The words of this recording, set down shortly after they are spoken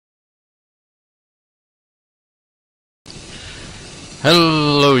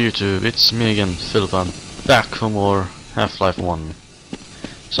Hello YouTube, it's me again, Philip. I'm back for more Half-Life 1.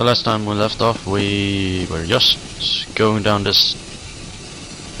 So last time we left off, we were just going down this...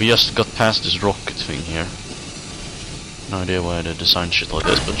 We just got past this rocket thing here. No idea why they designed shit like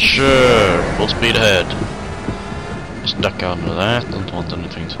this, but sure, full speed ahead. Just duck out of that, don't want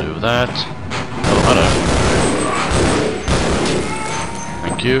anything to do with that. Oh, hello.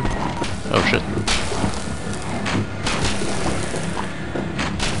 Thank you. Oh shit.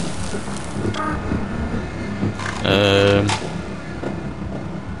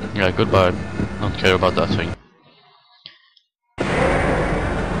 Yeah, goodbye. Don't care about that thing.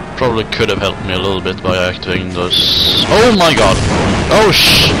 Probably could have helped me a little bit by activating those... Oh my god! Oh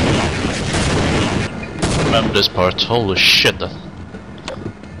remember this part. Holy shit, that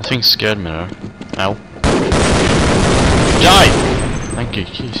thing scared me there. Ow. Die! Thank you,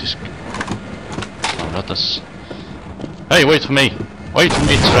 Jesus. Oh, that is... Hey, wait for me! Wait for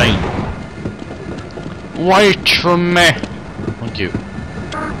me, train! Wait for me! Thank you.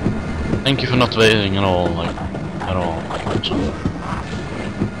 Thank you for not waiting at all, like, at all.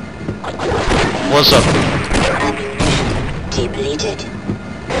 What's up? Depleted.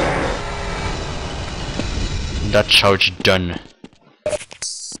 That charge done.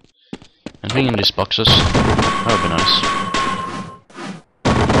 Anything in these boxes? That would be nice.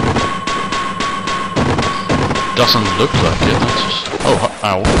 Doesn't look like it. Oh,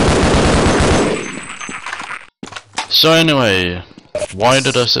 ow. So anyway, why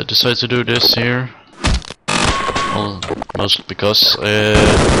did I decide to do this here? Well, mostly because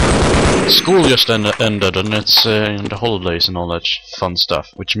school just ended and it's the holidays and all that fun stuff,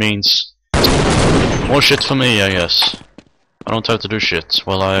 which means more shit for me, I guess. I don't have to do shit.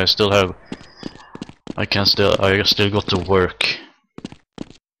 Well, I still still got to work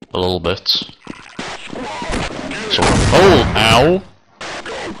a little bit. So, oh, ow!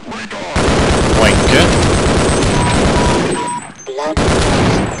 Wanker. Blood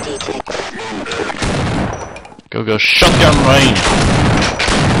detected. Go shotgun range!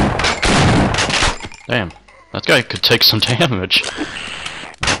 Damn, that guy could take some damage.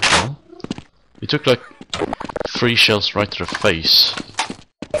 Well, he took like 3 shells right to the face.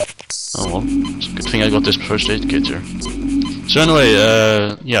 Oh well, it's a good thing I got this first aid kit here. So anyway,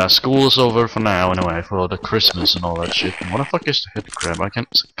 yeah, school is over for now anyway, for the Christmas and all that shit. What the fuck is the head crab? I can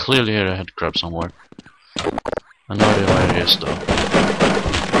clearly hear a head crab somewhere. I have no idea where it is though.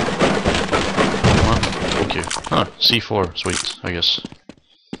 Thank you. Ah, C4, sweet, I guess.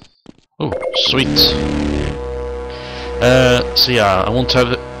 Oh, sweet. So yeah, I won't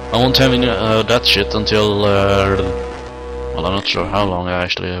have any that shit until well, I'm not sure how long I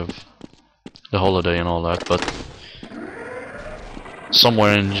actually have the holiday and all that, but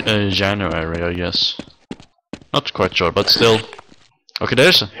somewhere in January, I guess. Not quite sure, but still. Okay,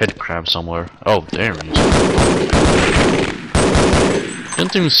 there's a head crab somewhere. Oh, there he is.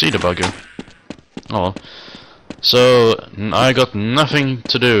 Didn't even see the bugger. Oh well. So, I got nothing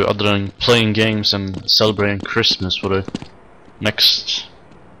to do other than playing games and celebrating Christmas for the next...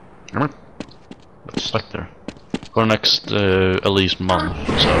 What's stuck there? For the next, at least month,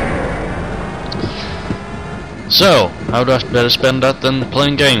 So, how do I better spend that than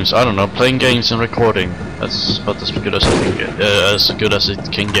playing games? I don't know, playing games and recording. That's about as good as it can get, as good as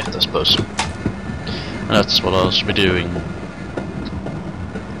it can get, I suppose. And that's what I'll be doing.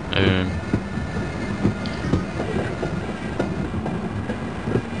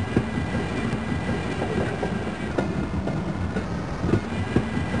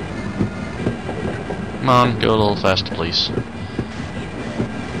 Come on, go a little faster, please.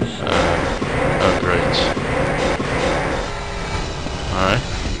 Oh, great. Alright.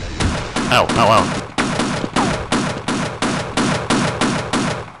 Ow, ow, ow.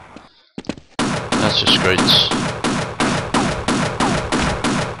 That's just great.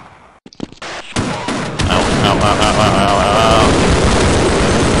 Ow, ow, ow, ow, ow, ow, ow.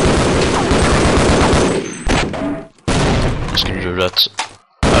 Just gonna do that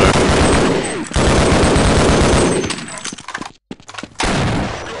better.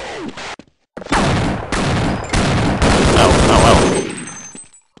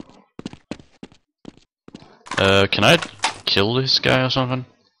 Can I kill this guy or something?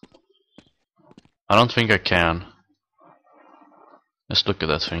 I don't think I can. Let's look at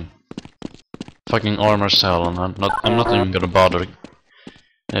that thing. Fucking armor cell, and I'm not even gonna bother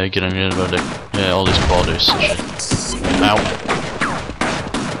getting rid of all these bodies and shit. Ow!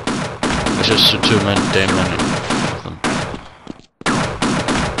 There's just too many, damn many of them.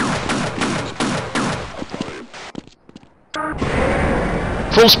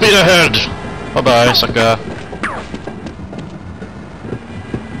 Full speed ahead! Bye bye, sucker.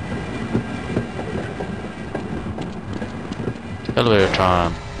 Elevator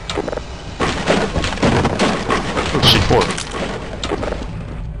time. Oh, C4.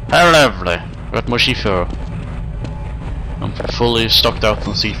 How lovely. Got more C4. I'm fully stocked out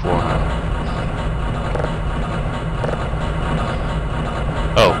on C4 now.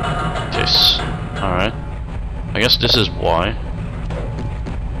 Oh, this. Alright. I guess this is why.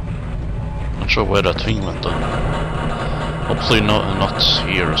 Not sure where that thing went though. Hopefully not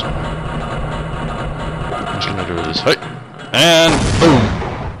here or something. I'm just gonna do this. Hey! And boom!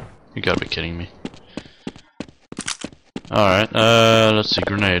 You gotta be kidding me. Alright, let's see,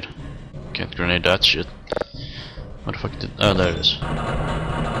 grenade. Can't grenade that shit. What the fuck did... oh, there it is.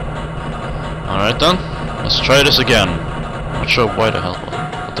 Alright then, let's try this again. Not sure why the hell...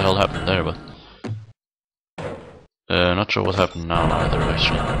 what the hell happened there, but... not sure what happened now either,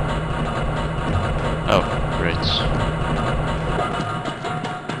 actually. Oh, great.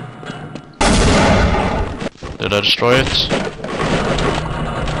 Did I destroy it?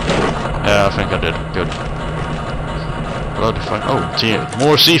 Yeah, I think I did. Good. Bloody fuck. Oh,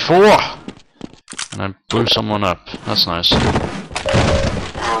 more C4! And I blew someone up. That's nice. Power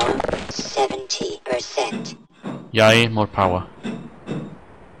 70%. Yay, more power.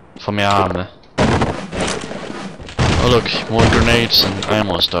 For my arm. Oh look, more grenades and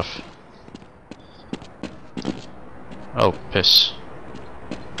ammo stuff. Oh, piss.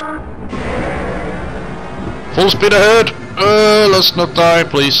 Full speed ahead! Let's not die,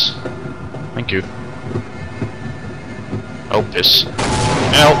 please. Thank you. Oh, piss.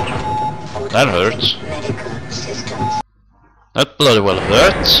 Ow! That hurts. That bloody well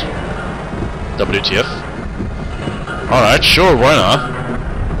hurts. WTF. Alright, sure, why not?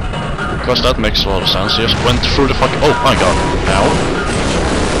 Because that makes a lot of sense. He just went through the fucking... oh my god. Ow.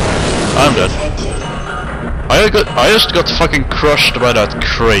 I'm dead. I just got fucking crushed by that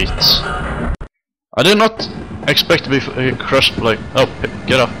crate. I did not expect to be crushed like... oh,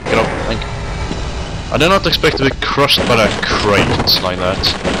 get up, thank you. I did not expect to be crushed by that crate like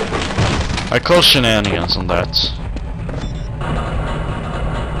that. I call shenanigans on that.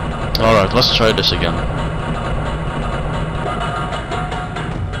 Alright, let's try this again.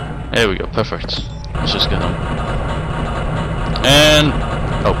 There we go, perfect. Let's just get him. And...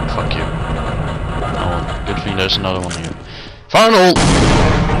 oh, fuck you. Oh, good thing there's another one here. Final!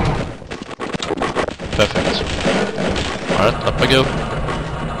 Perfect. Alright, up I go.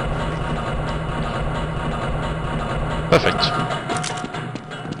 Perfect.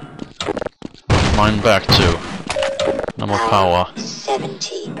 Mine back too. No more power.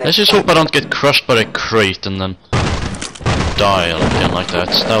 Let's just hope I don't get crushed by a crate and then die again like that.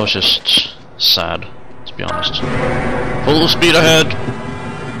 That was just sad, to be honest. Full speed ahead!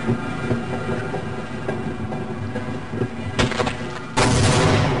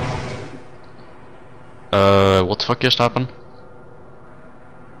 What the fuck just happened?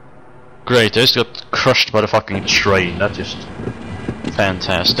 Great, I just got crushed by the fucking train. That's just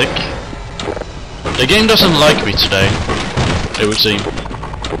fantastic. The game doesn't like me today, it would seem.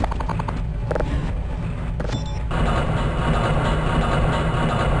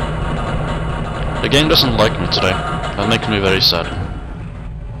 The game doesn't like me today. That makes me very sad.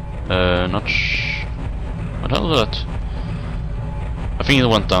 Not what the hell is that? I think it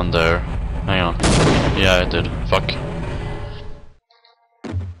went down there. Hang on. Yeah, it did. Fuck.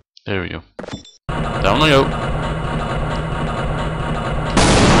 There we go. Down I go.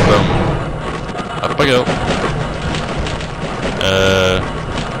 Boom. Up I go.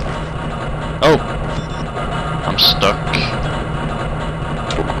 Oh! I'm stuck.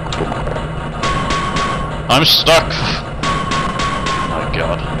 I'm stuck! My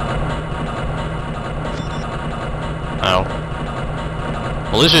god. Ow.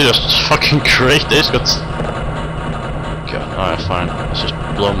 Well, this is just fucking great. This got... god, alright, fine. Let's just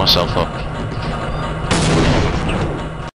blow myself up.